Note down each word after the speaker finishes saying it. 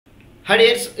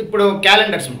హడియర్స్ ఇప్పుడు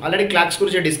calendars already clocks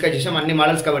గురించి discuss చేసాం, అన్ని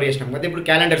మోడల్స్ కవర్ చేసినాం కదా. ఇప్పుడు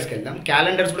క్యాలెండర్స్కి వెళ్దాం.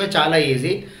 క్యాలెండర్స్ కూడా చాలా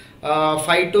ఈజీ,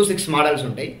 5 to 6 మోడల్స్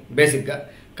ఉంటాయి బేసిక్గా.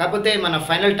 కాకపోతే మన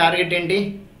ఫైనల్ టార్గెట్ ఏంటి?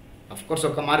 అఫ్కోర్స్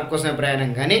ఒక మార్క్ కోసమే ప్రయాణం,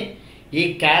 కానీ ఈ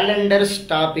క్యాలెండర్స్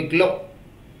టాపిక్లో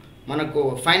మనకు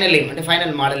ఫైనల్ ఏం అంటే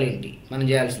ఫైనల్ మోడల్ ఏంటి మనం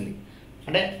చేయాల్సింది,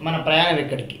 అంటే మన ప్రయాణం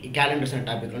ఎక్కడికి ఈ క్యాలెండర్స్ అనే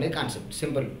టాపిక్లో అనేది కాన్సెప్ట్.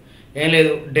 సింపుల్, ఏం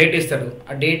లేదు, డేట్ ఇస్తాడు,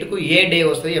 ఆ డేట్కు ఏ డే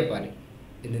వస్తుందో చెప్పాలి.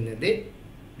 ఇది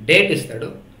డేట్ ఇస్తాడు,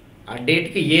 ఆ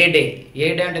డేట్కి ఏ డే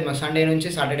అంటే మన సండే నుంచి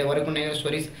సాటర్డే వరకు ఉన్నాయి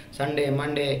stories. Sunday,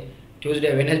 Monday, Tuesday,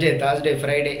 Wednesday, Thursday,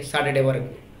 Friday, Saturday వరకు.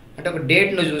 అంటే ఒక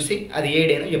డేట్ను చూసి అది ఏ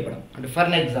డేనో చెప్పడం. అంటే for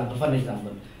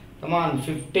example come on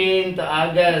 15th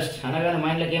August అనగానే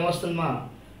మైండ్లోకి ఏమొస్తుంది? మా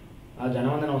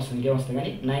జనవందనం వస్తుంది, ఇంకేమొస్తుంది,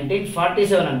 కానీ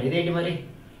 1947 అండి. ఇదేంటి మరి?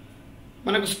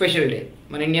 మనకు స్పెషల్ డే,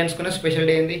 మన ఇండియన్స్కున్న స్పెషల్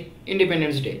డే ఏంది?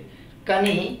 Independence day.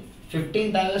 కానీ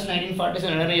 15th August 1947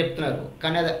 అనగానే చెప్తున్నారు,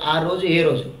 కానీ అది ఆ రోజు ఏ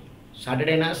రోజు?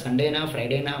 సాటర్డేనా, సండేనా,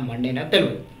 ఫ్రైడేనా, మండేనా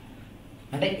తెలియదు.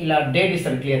 అంటే ఇలా డేట్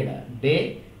ఇస్తారు క్లియర్గా, డే,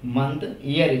 మంత్,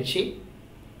 ఇయర్ ఇచ్చి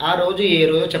ఆ రోజు ఏ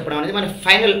రోజు చెప్పడం అనేది మన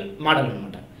ఫైనల్ మోడల్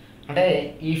అనమాట. అంటే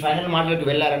ఈ ఫైనల్ మోడల్కి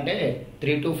వెళ్ళాలంటే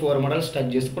 3 to 4 మోడల్స్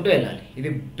టచ్ చేసుకుంటూ వెళ్ళాలి. ఇది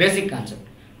బేసిక్ కాన్సెప్ట్,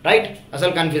 రైట్?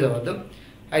 అసలు కన్ఫ్యూజ్ అవ్వద్దు.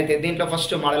 అయితే దీంట్లో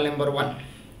first model number 1,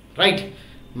 right?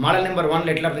 Model number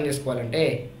 1లో ఎట్లా అర్థం చేసుకోవాలంటే,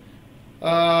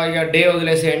 ఇక డే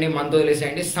వదిలేసేయండి, మంత్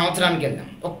వదిలేసేయండి, సంవత్సరానికి వెళ్దాం.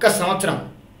 ఒక్క సంవత్సరం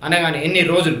అనగానే ఎన్ని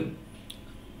రోజులు?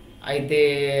 అయితే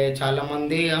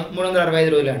చాలామంది 365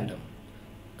 రోజులే అంటాం,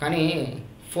 కానీ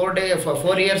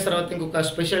 4 years తర్వాత ఇంకొక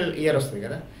స్పెషల్ ఇయర్ వస్తుంది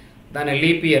కదా, దాన్ని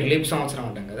లీప్ సంవత్సరం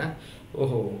అంటాం కదా.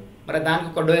 ఓహో, మరి దానికి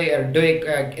ఒక డో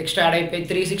ఎక్స్ట్రా యాడ్ అయిపోయి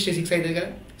 366 అవుతుంది కదా.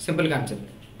 సింపుల్ కాన్సెప్ట్,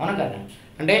 అవునా కదా?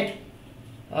 అంటే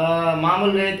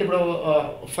మామూలుగా అయితే ఇప్పుడు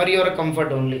for your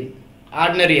comfort only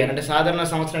ordinary year అంటే సాధారణ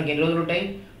సంవత్సరానికి ఎన్ని రోజులు ఉంటాయి?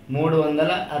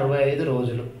 365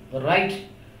 రోజులు, రైట్?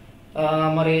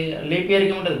 మరి లీప్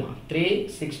ఇయర్కి ఉంటుంది మా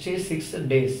 366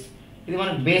 days. ఇది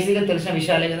మనకు బేసిక్గా తెలిసిన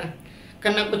విషయాలే కదా.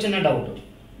 కానీ నాకు చిన్న డౌట్,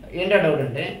 ఏంటో డౌట్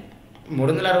అంటే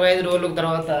 365 రోజుల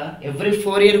తర్వాత ఎవ్రీ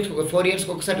 4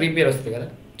 yearsకి ఒకసారి లీప్ ఇయర్ వస్తుంది కదా.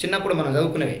 చిన్నప్పుడు మనం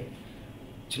చదువుకునేవి,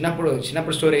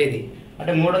 చిన్నప్పుడు స్టోరీ ఇది.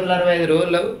 అంటే 365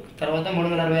 రోజుల తర్వాత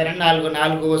 364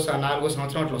 నాలుగో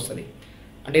సంవత్సరం అట్లా వస్తుంది.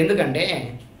 అంటే ఎందుకంటే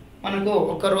మనకు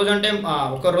ఒక రోజు అంటే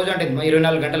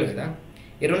 24 గంటలు కదా.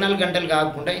 24 గంటలు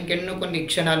కాకుండా ఇంకెన్నో కొన్ని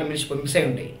క్షణాలు మిస్ అయి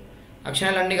ఉంటాయి. ఆ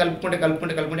క్షణాలన్నీ కలుపుకుంటే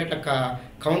ఇట్లా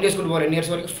కౌంట్ చేసుకుంటూ పోవాలి. ఎన్ని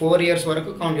ఇయర్స్ వరకు? 4 years వరకు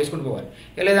కౌంట్ చేసుకుంటూ పోవాలి.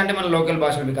 లేదంటే మన లోకల్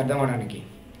భాషలో మీకు అర్థం అవడానికి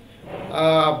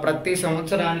ప్రతి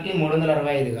సంవత్సరానికి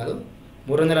 365 కాదు,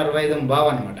 365 బావ్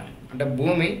అనమాట. అంటే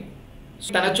భూమి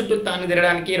తన చుట్టూ తాను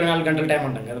తిరగడానికి 24 గంటల టైం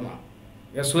అంటాం కదా.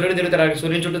 ఇక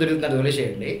సూర్యుని చుట్టూ తిరుగుతున్నారు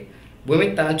వదిలేసేయండి, భూమి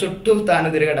తన చుట్టూ తాను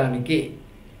తిరగడానికి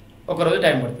ఒకరోజు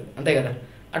టైం పడుతుంది, అంతే కదా.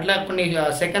 అట్లా కొన్ని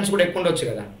సెకండ్స్ కూడా ఎక్కువ ఉండొచ్చు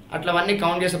కదా. అట్లా అవన్నీ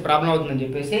కౌంట్ చేసే ప్రాబ్లం అవుతుందని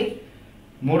చెప్పేసి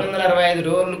 365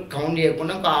 రోజులు కౌంట్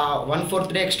చేయకుండా ఒక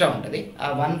 1/4 డే ఎక్స్ట్రా ఉంటుంది. ఆ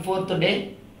 1/4 డే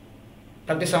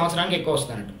ప్రతి సంవత్సరానికి ఎక్కువ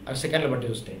వస్తుంది అన్నట్టు, ఆ సెకండ్లు బట్టి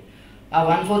చూస్తే. ఆ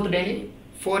 1/4 డేని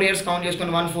 4 years కౌంట్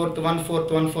చేసుకుని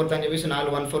 1/4 అని చెప్పేసి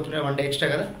 1/4 డే 1 డే ఎక్స్ట్రా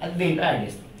కదా, అది దీంట్లో యాడ్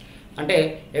చేస్తాం. అంటే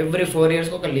ఎవ్రీ 4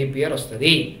 yearsకి ఒక లీప్ ఇయర్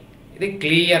వస్తుంది. ఇది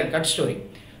క్లియర్ కట్ స్టోరీ,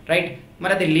 రైట్?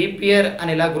 మరి అది లీప్ ఇయర్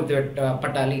అని ఎలా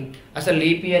పట్టాలి? అసలు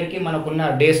లీప్ ఇయర్కి మనకున్న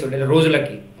డేస్ లేదా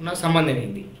రోజులకి ఉన్న సంబంధం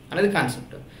ఏంటి అనేది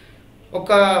కాన్సెప్ట్.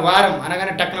 ఒక వారం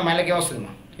అనగానే టక్కున మైళ్ళకి ఏమొస్తుంది?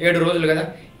 7 రోజులు కదా.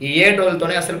 ఈ 7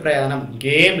 రోజులతోనే అసలు ప్రయాణం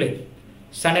గేమ్ లేదు.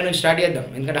 సండే నుంచి స్టార్ట్ చేద్దాం,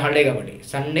 ఎందుకంటే హాలిడే కాబట్టి.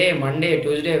 Sunday, Monday,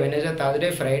 Tuesday, Wednesday, Thursday,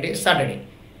 Friday, Saturday,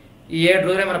 ఈ 7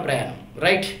 రోజులే మన ప్రయాణం,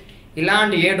 రైట్?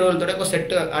 ఇలాంటి 7 రోజులతో ఒక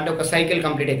సెట్ అంటే ఒక సైకిల్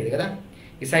కంప్లీట్ అవుతుంది కదా.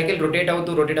 ఈ సైకిల్ రొటేట్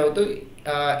అవుతూ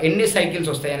ఎన్ని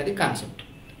సైకిల్స్ వస్తాయి అనేది కాన్సెప్ట్.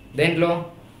 దేంట్లో?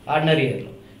 ఆర్డినరీ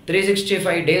ఇయర్లో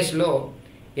 365 daysలో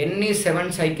ఎన్ని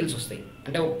 7 సైకిల్స్ వస్తాయి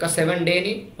అంటే ఒక 7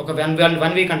 డేని ఒక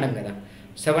 1 week అంటాం కదా.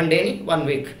 7 డేని 1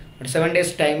 week అంటే 7 days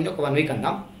టైంని ఒక 1 week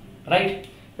అందాం, రైట్?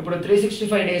 ఇప్పుడు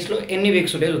 365 daysలో ఎన్ని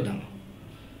వీక్స్ ఉంటాయో చూద్దాం.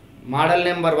 మోడల్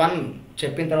నెంబర్ 1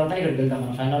 చెప్పిన తర్వాత ఇక్కడికి వెళ్తాం,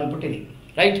 మన ఫైనల్ అవుట్పుట్ ఇది,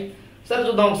 రైట్? సరే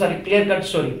చూద్దాం ఒకసారి క్లియర్ కట్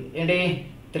స్టోరీ. ఏంటి?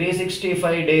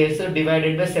 365 days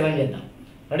డివైడెడ్ బై 7 చేద్దాం,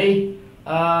 ready?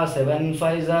 7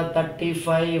 5s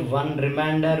 35, 1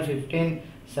 reminder 15,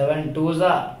 7 2s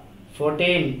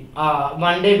 14,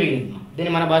 1 day మిగిలింది.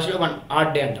 దీన్ని మన భాషలో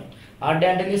ఆడ్ డే అంటాం. ఆడ్ డే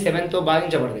అంటే 7తో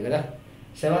భాగించబడదు కదా.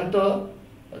 7తో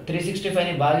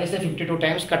 365ని భాగిస్తే 52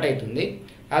 times కట్ అవుతుంది.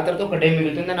 ఆ తర్వాత ఒక డే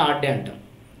మిగులుతుంది అని ఆడ్ డే అంటాం.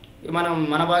 మనం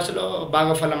మన భాషలో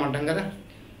భాగఫలం అంటాం కదా.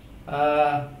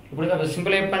 ఇప్పుడు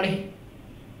సింపుల్ చెప్పండి,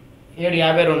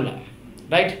 7/52,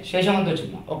 రైట్? శేషం అంతా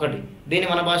వచ్చింది 1. దీన్ని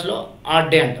మన భాషలో ఆడ్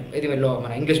డే అంటాం, ఇది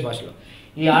మన ఇంగ్లీష్ భాషలో.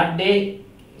 ఈ ఆడ్ డే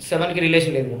 7కి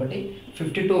రిలేషన్ లేదు కాబట్టి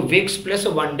 52 weeks ప్లస్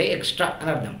 1 day ఎక్స్ట్రా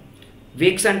అని అర్థం.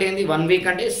 వీక్స్ అంటే ఏంది? 1 week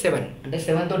అంటే 7, అంటే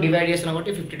 7తో డివైడ్ చేసిన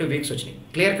కాబట్టి 52 weeks వచ్చినాయి.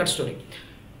 Clear cut story,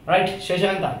 right? శేషం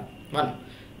ఎంత? 1.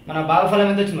 మన భాగఫలం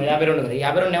ఎంత వచ్చిందో 52 కదా,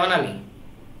 52 ఏమనాలి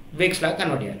వీక్స్ లాగా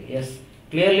కన్వర్ట్ చేయాలి. ఎస్,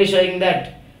 క్లియర్లీ షోయింగ్ దట్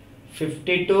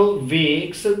 52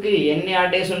 వీక్స్కి ఎన్ని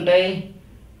ఆడ్ డేస్ ఉంటాయి,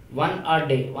 1 ఆడ్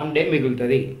డే, 1 డే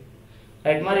మిగులుతుంది.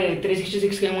 రైట్, మరి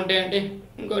 366కి ఏముంటాయంటే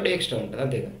ఇంకో డే ఎక్స్ట్రా ఉంటుంది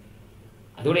అంతేగా.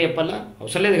 అది కూడా చెప్పాలా,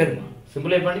 అవసరం లేదు కదా,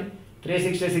 సింపుల్ చెప్పండి.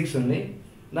 366 ఉంది,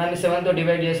 దాన్ని 7తో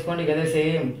డివైడ్ చేసుకోండి కదా,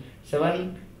 సేమ్ 7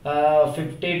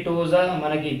 52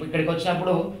 మనకి ఇక్కడికి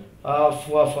వచ్చినప్పుడు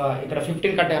ఇక్కడ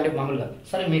 15 కట్టాలంటే మామూలుగా,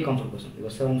 సరే మీ కంఫర్ట్ కోసం.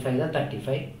 7 5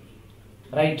 35,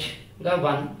 రైట్, ఇంకా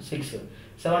 1 6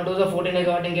 7 2 14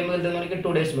 కాబట్టి ఇంకేం మిగులుతుంది మనకి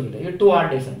 2 డేస్ మిగులుతాయి. ఇవి 2 ఆడ్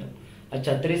డేస్ అంటారు.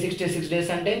 అచ్చా 366 డేస్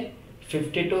అంటే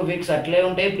 52 వీక్స్ అట్లే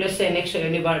ఉంటాయి, ప్లస్ నెక్స్ట్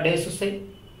ఎన్ని డేస్ వస్తాయి,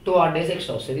 2 ఆడ్ డేస్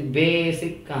ఎక్స్ట్రా వస్తాయి. ఇది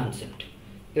బేసిక్ కాన్సెప్ట్,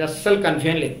 ఇది అస్సలు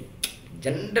కన్ఫ్యూజన్ లేదు,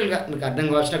 జనరల్గా మీకు అర్థం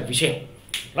కావాల్సిన విషయం.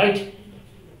 రైట్,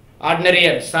 ఆర్డినరీ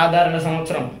ఇయర్ సాధారణ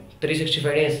సంవత్సరం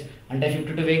 365 డేస్ అంటే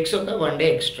 52 వీక్స్ ఒక 1 డే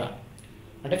ఎక్స్ట్రా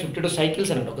అంటే 52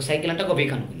 సైకిల్స్ అన్నట్టు. ఒక సైకిల్ అంటే ఒక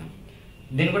వీక్ అనుకుందాం,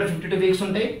 దీనికి కూడా 52 వీక్స్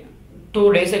ఉంటాయి, 2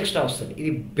 డేస్ ఎక్స్ట్రా వస్తుంది.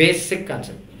 ఇది basic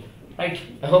concept. Right,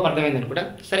 I hope అర్థమైంది అనుకుంటా.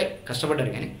 సరే,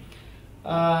 కష్టపడ్డారు కానీ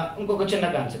ఇంకొక చిన్న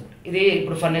కాన్సెప్ట్ ఇది.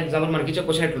 ఇప్పుడు ఫర్ ఎగ్జాంపుల్ మనకి ఇచ్చే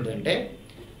క్వశ్చన్ ఎట్లుంటుందంటే,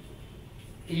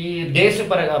 ఈ డేస్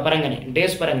పరంగానే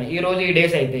ఈరోజు ఈ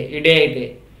డేస్ అయితే ఈ డే అయితే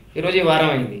ఈరోజు ఈ వారం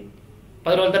అయింది,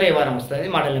 10 రోజుల తర్వాత ఏ వారం వస్తుంది, అది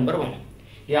మోడల్ నెంబర్ 1.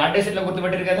 ఈ ఆడ్ డేస్ ఎట్లా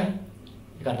గుర్తుపెట్టారు కదా,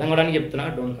 మీకు అర్థం కావడానికి చెప్తున్నా,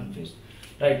 డోంట్ కన్ఫ్యూజ్.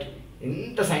 రైట్,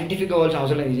 ఎంత సైంటిఫిక్గా అవ్వాల్సిన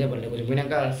అవసరం లేదు, నిజం చెప్పండి, కొంచెం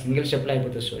వినాక సింగిల్ స్టెప్లో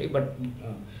అయిపోతుంది స్టోరీ, బట్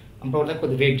అంతవరకు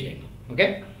కొద్దిగా వెయిట్ చేయండి. ఓకే,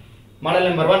 మోడల్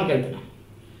నెంబర్ 1కి వెళ్తున్నాం.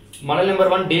 మోడల్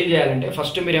నెంబర్ 1 డీల్ చేయాలంటే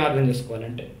ఫస్ట్ మీరు ఏం అర్థం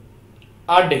చేసుకోవాలంటే,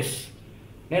 ఆడ్ డేస్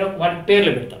నేను వాటి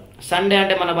పేర్లు పెడతాను. సండే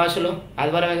అంటే మన భాషలో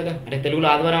ఆదివారమే కదా, అంటే తెలుగులో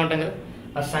ఆదివారం అంటాం కదా,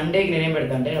 ఆ సండేకి నేనేం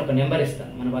పెడతాను అంటే ఒక నెంబర్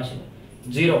ఇస్తాను, మన భాషలో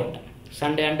 0 అంటాను.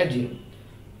 సండే అంటే 0,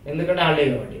 ఎందుకంటే హాలిడే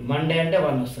కాబట్టి. మండే అంటే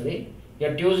 1 వస్తుంది, ఇక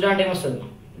ట్యూస్డే అంటే ఏమొస్తుంది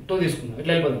 2 తీసుకుందాం,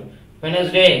 ఇట్లా వెళ్ళిపోదాం.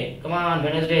 వెనస్డే, కమాన్,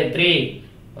 వెనస్డే 3,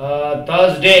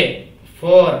 థర్స్డే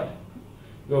 4,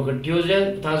 ఒక ట్యూస్డే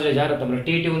థర్స్డే జాగ్రత్త, మరి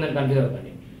టీటీ ఉందని కన్ఫ్యూజ్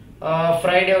అవ్వకండి.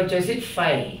 ఫ్రైడే వచ్చేసి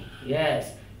 5, ఎస్,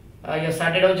 ఇక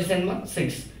సాటర్డే వచ్చేసి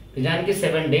 6. నిజానికి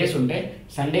 7 డేస్ ఉంటాయి,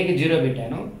 సండేకి 0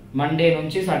 పెట్టాను, మండే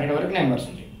నుంచి సాటర్డే వరకు నెంబర్స్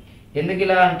ఉంటాయి. ఎందుకు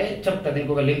ఇలా అంటే చెప్తా,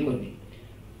 దీనికి ఒక లింక్ ఉంది.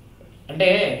 అంటే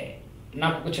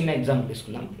నాకు ఒక చిన్న ఎగ్జాంపుల్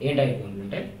తీసుకుందాం.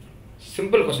 ఏంటంటే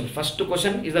simple question, first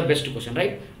question is the best question.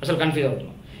 Right, అసలు కన్ఫ్యూజ్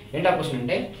అవుతున్నాం. ఏంటి ఆ క్వశ్చన్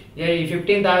అంటే, ఈ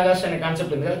 15th ఆగస్ట్ అనే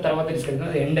కాన్సెప్ట్ ఉంది కదా, తర్వాత తీసుకెళ్తాం,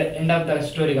 అది ఎండ్ ఆఫ్ ద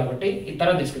స్టోరీ కాబట్టి ఈ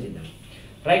తర్వాత తీసుకెళ్తాం.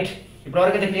 రైట్,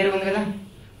 ఇప్పటివరకు అయితే క్లియర్గా ఉంది కదా.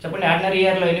 చెప్పండి, ఆర్డినరీ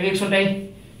ఇయర్లో ఎన్ని వీక్స్ ఉంటాయి,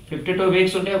 52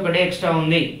 వీక్స్ ఉంటాయి, ఒక డే ఎక్స్ట్రా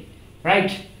ఉంది.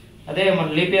 రైట్, అదే మన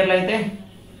లీప్ ఇయర్లో అయితే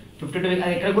 52 వీక్స్.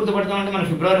 అది ఎక్కడ గుర్తుపడతామంటే, మన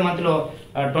ఫిబ్రవరి మంత్లో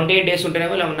 28 డేస్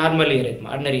ఉంటేనేమో నార్మల్ ఇయర్ అవుతుంది,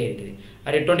 ఆర్డినరీ ఇయర్ అవుతుంది.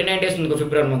 అది 29 డేస్ ఉంది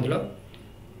ఫిబ్రవరి మంత్లో,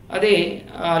 అది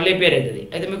లీప్ ఇయర్ అవుతుంది.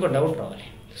 అయితే మీకు డౌట్ రావాలి,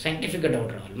 సైంటిఫిక్గా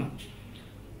డౌట్ రావాలి.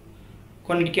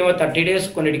 కొన్నిటికేమో 30 డేస్,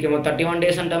 కొన్నిటికేమో 31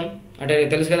 డేస్ అంటాం. అంటే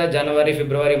తెలుసు కదా, జనవరి,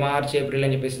 ఫిబ్రవరి, మార్చ్, ఏప్రిల్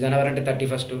అని చెప్పేసి. జనవరి అంటే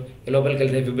 31st, లోపలికి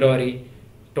వెళ్తే ఫిబ్రవరి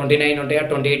 29 ఉంటాయా,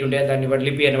 28 ఉంటాయా, దాన్ని బట్టి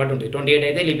లీప్ ఇయర్ బట్టి ఉంటుంది. 28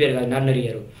 అయితే లీప్ ఇయర్ కాదు, నార్మల్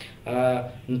ఇయర్.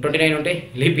 29 ఉంటాయి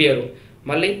లీప్ ఇయర్,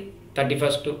 మళ్ళీ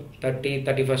 31st, 30,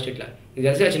 31st ఇట్లా. ఇది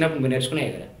తెలిసి చిన్నప్పుడు మీరు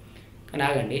నేర్చుకున్నాయి కదా. కానీ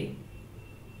ఆగండి,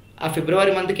 ఆ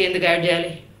ఫిబ్రవరి మంత్కి ఎందుకు యాడ్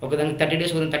చేయాలి, ఒకదానికి 30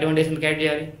 డేస్, ఒకదానికి 31 డేస్ ఎందుకు యాడ్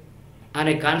చేయాలి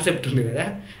అనే కాన్సెప్ట్ ఉంది కదా,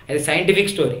 అది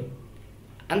సైంటిఫిక్ స్టోరీ.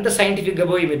 అంత సైంటిఫిక్గా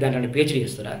పోయి మీరు దాంట్లో పిహెచ్డీ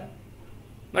చేస్తారా,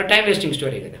 మరి టైం వేస్టింగ్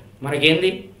స్టోరీ కదా. మనకేంది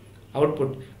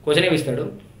అవుట్పుట్, క్వశ్చన్ ఏమి ఇస్తాడు,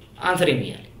 ఆన్సర్ ఏమి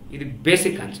ఇవ్వాలి. ఇది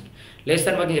బేసిక్ కాన్సెప్ట్. లేదు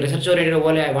సార్ మాకు రీసెర్చ్ ఓరియంటెడ్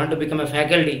పోవాలి, I want to become a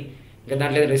faculty, ఇంకా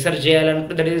దాంట్లో రీసెర్చ్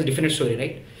చేయాలనుకుంటే that is different story.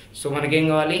 Right, so మనకేం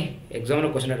కావాలి, ఎగ్జామ్లో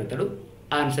క్వశ్చన్ అడుగుతాడు,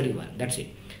 ఆన్సర్ ఇవ్వాలి, దట్స్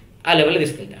ఇట్. ఆ లెవెల్లో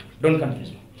తీసుకెళ్తాడు, don't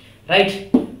confuse. Right,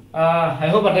 I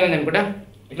hope అర్థమైంది అనుకుంటా.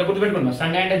 ఇట్లా గుర్తుపెట్టుకున్నాం,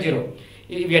 సండే అంటే 0,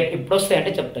 ఇవి ఎప్పుడు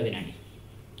వస్తాయంటే చెప్తా వినండి,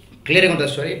 క్లియర్గా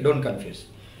ఉంటుంది స్టోరీ, డోంట్ కన్ఫ్యూజ్.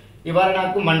 ఇవాళ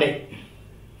నాకు మండే,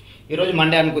 ఈరోజు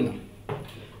మండే అనుకుందాం.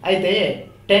 అయితే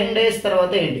 10 డేస్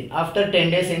తర్వాత ఏంటి, ఆఫ్టర్ 10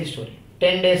 డేస్ ఏంటి స్టోరీ,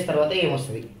 10 డేస్ తర్వాత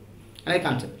ఏమొస్తుంది అనేది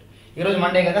కాన్సెప్ట్. ఈరోజు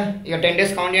మండే కదా, ఇక 10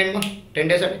 డేస్ కౌంట్ చేయండి. 10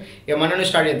 డేస్ అంటే ఇక మండే నుంచి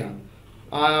స్టార్ట్ చేద్దాం.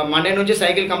 మండే నుంచి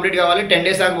సైకిల్ కంప్లీట్ కావాలి, 10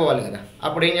 డేస్ దాకా పోవాలి కదా.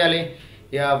 అప్పుడు ఏం చేయాలి,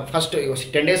 ఇక ఫస్ట్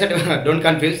 10 డేస్ అంటే డోంట్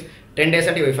కన్ఫ్యూజ్, 10 డేస్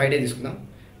అంటే 5 డేస్ తీసుకుందాం.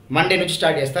 మండే నుంచి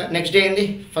స్టార్ట్ చేస్తా, నెక్స్ట్ డే ఏంది,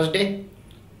 ఫస్ట్ డే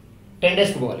 10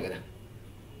 డేస్కి పోవాలి కదా.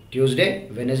 Tuesday,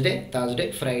 Wednesday, Thursday,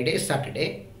 Friday, Saturday,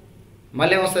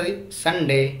 మళ్ళీ ఏమొస్తుంది,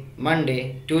 Sunday, Monday,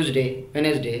 Tuesday,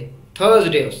 Wednesday,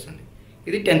 Thursday వస్తుంది.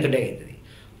 ఇది 10th డే అవుతుంది.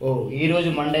 ఓ, ఈరోజు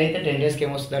మండే అయితే 10 డేస్కి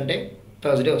ఏమొస్తుంది అంటే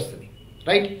థర్స్డే వస్తుంది.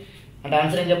 రైట్, అంటే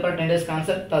ఆన్సర్ ఏం చెప్పాలి, 10 డేస్కి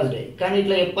ఆన్సర్ థర్స్డే. కానీ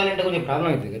ఇట్లా చెప్పాలంటే కొంచెం ప్రాబ్లం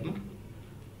అవుతుంది కదా.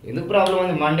 ఎందుకు ప్రాబ్లం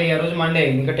ఉంది, మండే, ఆ రోజు మండే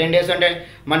అయింది, ఇంకా 10 డేస్ అంటే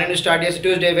మండే నుంచి స్టార్ట్ చేసి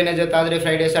Tuesday, Wednesday, Thursday,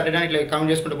 Friday, Saturday అని ఇట్లా కౌంట్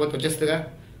చేసుకుంటూ పోతే వచ్చేస్తుందిగా.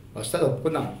 వస్తుంది,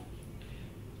 ఒప్పుకుందాం.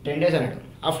 10 డేస్ అన్నాడు,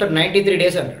 ఆఫ్టర్ 93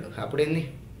 డేస్ అన్నాడు, అప్పుడు ఏంది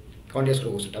కౌంట్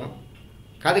చేసుకుంటూ కూర్చుంటామా,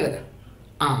 కాదు కదా.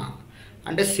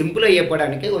 అంటే సింపుల్గా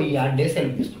చెప్పడానికి ఈ 8 డేస్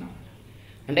హెల్ప్ తీసుకున్నాం.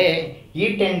 అంటే ఈ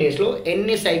 10 డేస్లో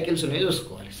ఎన్ని సైకిల్స్ ఉన్నాయో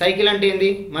చూసుకోవాలి. సైకిల్ అంటే ఏంది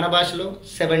మన భాషలో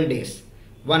 7 డేస్,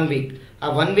 1 వీక్. ఆ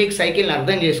 1 వీక్ సైకిల్ని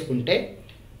అర్థం చేసుకుంటే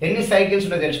ఎన్ని సైకిల్స్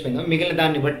ఉన్నాయో తెలిసిపోయిందో మిగిలిన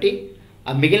దాన్ని బట్టి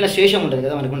ఆ మిగిలిన శేషం ఉంటుంది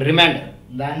కదా మనకు రిమైండర్,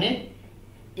 దాన్ని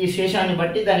ఈ శేషాన్ని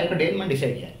బట్టి దాని యొక్క డేని మనం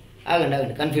డిసైడ్ చేయాలి.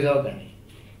 ఆగండి కన్ఫ్యూజ్ అవ్వకండి.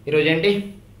 ఈరోజు ఏంటి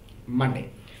మండే,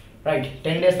 రైట్.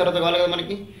 10 డేస్ తర్వాత కావాలి కదా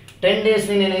మనకి. 10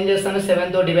 డేస్ని నేను ఏం చేస్తాను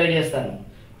 7తో డివైడ్ చేస్తాను.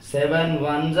 7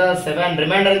 1 7,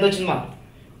 రిమైండర్ ఎంత వచ్చింది మాకు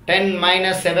 10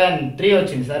 - 7 3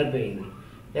 వచ్చింది, సరిపోయింది.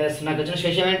 ఎస్, నాకు వచ్చిన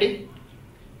శేషం ఏంటి,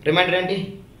 రిమైండర్ ఏంటి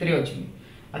 3 వచ్చింది.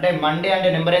 అంటే మండే అంటే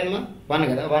నెంబర్ ఏంది మా 1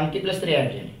 కదా, 1కి +3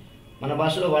 యాడ్ చేయండి. మన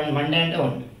భాషలో 1 మండే అంటే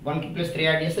 1, 1కి +3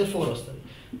 యాడ్ చేస్తే 4 వస్తుంది.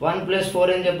 1 + 4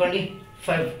 ఏం చెప్పండి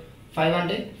 5, 5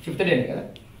 అంటే 5th డే కదా.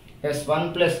 ఎస్, 1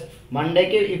 +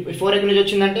 మండేకి 4 ఎక్కడి నుంచి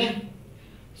వచ్చిందంటే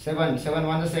 7, 7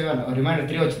 1 7, రిమైండర్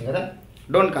 3 వచ్చింది కదా.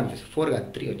 డోంట్ కన్ఫ్యూజ్, 4 కాదు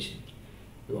 3 వచ్చింది.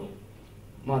 ఇగో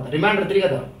మా రిమైండర్ 3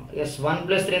 కదా. ఎస్, 1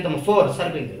 + 3 ఎంత 4,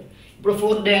 సరిపోయింది కదా. ఇప్పుడు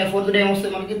 4th డే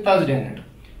ఏమొస్తుంది మనకి థర్స్డే అన్నట్టు.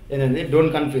 ఏంటంటే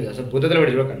డోంట్ కన్ఫ్యూజ్, అసలు బుద్ధతలో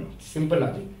పెట్టి చూడకండి, సింపుల్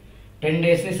లాజిక్. 10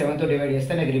 డేస్ని 7తో డివైడ్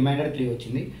చేస్తే నాకు రిమైండర్ 3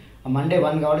 వచ్చింది. ఆ మండే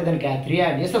 1 కాబట్టి దానికి 3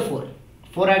 యాడ్ చేస్తే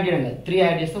 4 యాడ్ చేయడం కదా, 3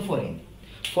 యాడ్ చేస్తే 4 అయింది.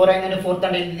 4 అయిందంటే 4th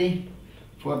అంటే ఏంటిది,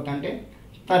 4th అంటే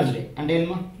థర్స్డే అంటే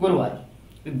ఏమో గురువారం.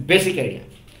 బేసిక్ ఐడియా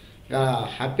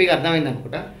హ్యాపీగా అర్థమైంది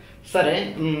అనుకుంటా. సరే,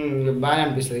 బాగా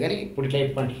అనిపిస్తుంది కానీ ఇప్పుడు ఇట్లా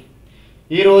చెప్పండి.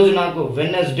 ఈరోజు నాకు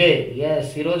వెనస్డే,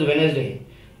 ఎస్ ఈరోజు వెనస్డే,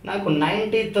 నాకు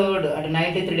 93rd అంటే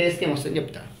 93 డేస్కి ఏమొస్తుంది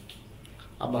చెప్తా.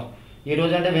 అబ్బా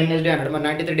ఈరోజు అంటే వెనస్డే అన్నాడు, మరి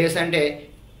 93 డేస్ అంటే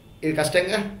ఇది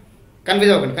కష్టంగా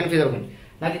కన్ఫ్యూజ్ అవ్వకండి.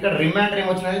 నాకు ఇక్కడ రిమైండర్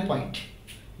ఏమొచ్చినది పాయింట్.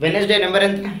 వెనస్డే నెంబర్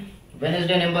ఎంత,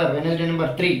 వెనస్డే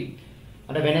నెంబర్ 3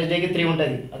 అంటే వెనస్డేకి 3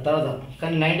 ఉంటుంది ఆ తర్వాత.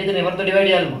 కానీ 93 ఎవరితో డివైడ్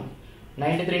చేయాలి మా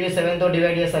 93ని 7తో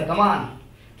డివైడ్ చేస్తారు. కమాన్,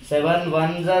 7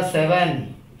 1 7,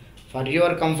 ఫర్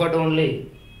యువర్ కంఫర్ట్ ఓన్లీ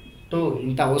 2.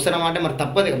 ఇంత అవసరం అంటే మరి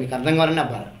తప్పదు మీకు అర్థం కావాలని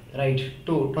అబ్బా. Right,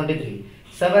 2 23,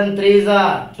 7 3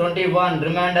 21,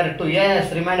 reminder 2.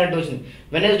 ఎస్, రిమైండర్ 2 వచ్చింది.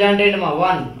 వెనస్డే అంటే ఏంటి మా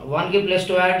 1కి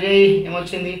 +2 యాడ్ చేయి,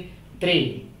 ఏమొచ్చింది 3.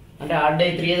 అంటే ఆడ్ డే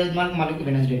 3 ఏదైతే మనకు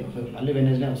మళ్ళీ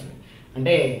వెనస్డే వస్తుంది.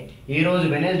 అంటే ఈరోజు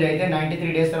వెనస్డే అయితే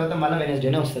 93 డేస్ తర్వాత మళ్ళీ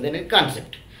వెనస్డేనే వస్తుంది అనేది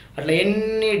కాన్సెప్ట్. అట్లా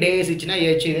ఎన్ని డేస్ ఇచ్చినా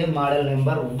ఇదే మోడల్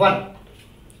నెంబర్ 1,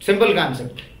 సింపుల్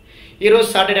కాన్సెప్ట్. ఈరోజు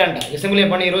సాటర్డే అంట, సింపుల్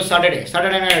చెప్పండి. ఈరోజు సాటర్డే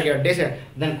డేస్,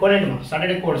 దాని కోడ్ ఏంటి మా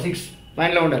సాటర్డే కోడ్ 6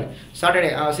 మైండ్లో ఉండాలి.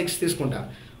 సాటర్డే 6 తీసుకుంటా.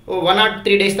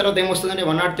 103 డేస్ తర్వాత ఏమొస్తుందంటే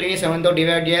 103ని 7తో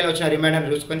డివైడ్ చేయాలి, వచ్చిన రిమైండర్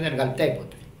చూసుకొని దాన్ని కలిపితే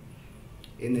అయిపోతుంది.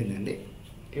 ఏంటండి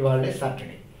ఇవాళ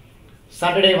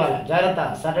సాటర్డే ఇవాళ జాగ్రత్త.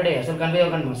 సాటర్డే అసలు కన్వే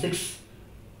అవ్వకండి మా 6,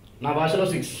 నా భాషలో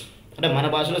 6 అంటే మన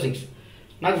భాషలో 6.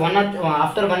 నాకు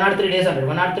ఆఫ్టర్ 103 డేస్ అంటాడు.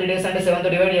 103 డేస్ అంటే 7తో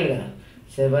డివైడ్ చేయాలి కదా.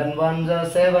 7 1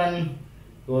 7,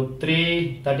 3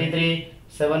 33,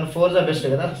 7 4 బెస్ట్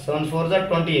కదా. 7 4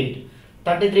 28,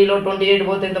 33లో 28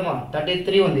 పోతే ఎంతమా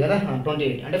 33 ఉంది కదా,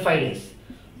 28 అంటే 5 డేస్.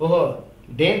 ఓహో,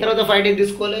 దేని తర్వాత 5 డేస్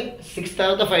తీసుకోవాలి, 6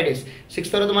 తర్వాత 5 డేస్.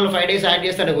 6 తర్వాత మళ్ళీ 5 డేస్ యాడ్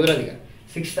చేస్తాడు, కుదరదు ఇక.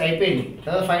 6 అయిపోయింది,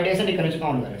 తర్వాత 5 డేస్ అంటే ఇక్కడ నుంచి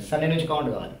కౌంట్ కావాలి, సండే నుంచి కౌంట్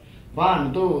కావాలి. 1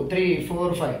 2 3 4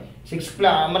 5 6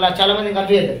 మళ్ళీ చాలా మంది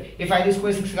కన్ఫ్యూజ్ అవుతారు. ఈ 5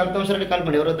 తీసుకొని 6 కలుపుతాం సార్ అంటే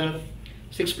కలపండి, ఎవరు వద్దన్నారు.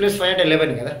 6 + 5 అంటే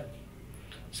 11 కదా.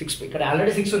 6 ఇక్కడ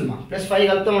ఆల్రెడీ 6 ఉంది మా, +5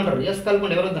 కలుపుతామంటారు. ఎస్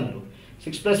కలుపుకోండి, ఎవరు వద్దన్నారు.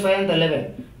 6 + 5 అంత 11.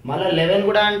 మళ్ళీ 11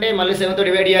 కూడా అంటే మళ్ళీ 7తో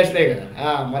డివైడ్ చేయాల్సిందే కదా.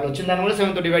 మళ్ళీ వచ్చిన దాన్ని కూడా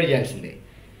 7తో డివైడ్ చేయాల్సిందే.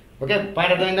 ఓకే,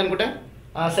 పాయింట్ అర్థమైంది అనుకుంటా.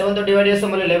 7తో డివైడ్ చేస్తే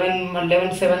మళ్ళీ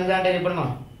 11 7 అంటే ఇప్పుడు మా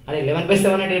అదే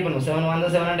 11/7 అంటే ఇప్పుడు 7 1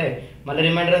 7 అంటే మళ్ళీ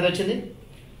రిమైండర్ ఎంత వచ్చింది,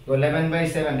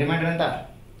 11/7 రిమైండర్ ఎంత.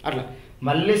 అట్లా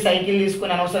మళ్ళీ సైకిల్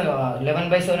తీసుకొని అనవసరం.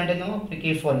 11/7 అంటే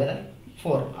 4 కదా,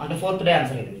 4 అంటే 4th డే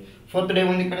ఆన్సర్ ఇది. 4th డే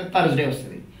ఉంది ఇక్కడ, థర్స్డే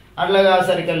వస్తుంది. అట్లా కాదు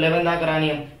సార్, ఇక్కడ 11 దాకా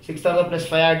రానియం. 6 తర్వాత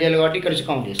 +5 యాడ్ చేయాలి కాబట్టి ఇక్కడ నుంచి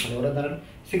కౌంట్ చేసుకోండి, ఎవరో తరగతి.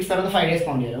 6 తర్వాత 5 డేస్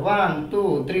కౌంట్ చేయాలి. 1 2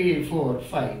 3 4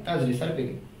 5 థర్స్డే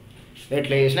సరిపోయింది.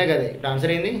 ఎట్లా చేసినా కదా. ఇప్పుడు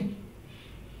ఆన్సర్ ఏంది,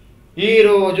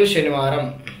 ఈరోజు శనివారం,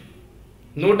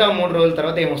 103 రోజుల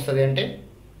తర్వాత ఏమొస్తుంది అంటే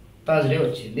థర్స్డే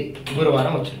వచ్చింది,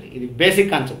 గురువారం వచ్చింది. ఇది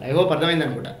బేసిక్ కాన్సెప్ట్. ఐ హోప్ అర్థమైంది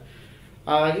అనుకుంటా.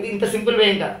 ఇది ఇంత సింపుల్ వే.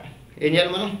 ఇంకా ఏం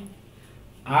చేయాలి మనం,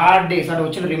 ఆడ్ డేస్ అంటే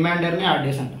వచ్చిన రిమైండర్ని ఆడ్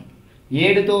డేస్ అంటాం.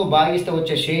 7తో భాగిస్తే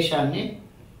వచ్చే శేషాన్ని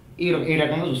ఈ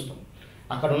రకంగా చూస్తాం.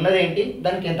 అక్కడ ఉన్నది ఏంటి,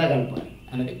 దానికి ఎంత కలపాలి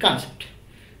అనేది కాన్సెప్ట్.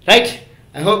 రైట్,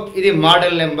 ఐ హోప్ ఇది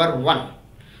మోడల్ నెంబర్ 1.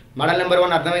 మోడల్ నెంబర్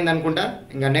 1 అర్థమైంది అనుకుంటా.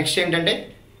 ఇంకా నెక్స్ట్ ఏంటంటే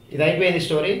ఇది అయిపోయింది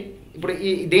స్టోరీ. ఇప్పుడు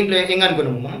దీంట్లో ఏం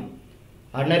అనుకున్నాము మనం,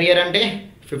 ఆర్డినరీ ఇయర్ అంటే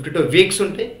 52 వీక్స్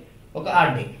ఉంటాయి, ఒక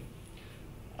ఆడ్ డే.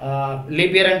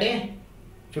 లీప్ ఇయర్ అంటే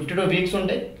 52 వీక్స్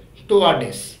ఉంటాయి, 2 ఆడ్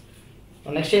డేస్.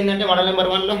 నెక్స్ట్ ఏంటంటే మోడల్ నెంబర్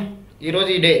 1లో ఈరోజు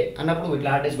ఈ డే అన్నప్పుడు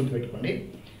ఇట్లా ఆడ్ డేస్ గుర్తుపెట్టుకోండి.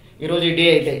 ఈరోజు ఈ డే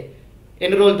అయితే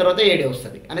ఎన్ని రోజుల తర్వాత ఏ డే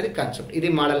వస్తుంది అనేది కాన్సెప్ట్. ఇది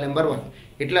మోడల్ నెంబర్ 1.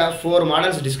 ఇట్లా 4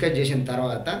 మోడల్స్ డిస్కస్ చేసిన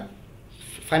తర్వాత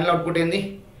ఫైనల్ అవుట్పుట్ ఏంది,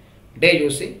 డే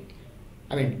చూసి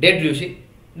డేట్ చూసి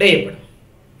డే చెప్పడం.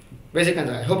 Basic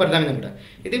concept. ఐ హోప్ అర్థమైంది కూడా.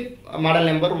 ఇది model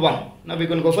number 1. Now we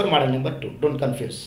can go for model number 2. Don't confuse.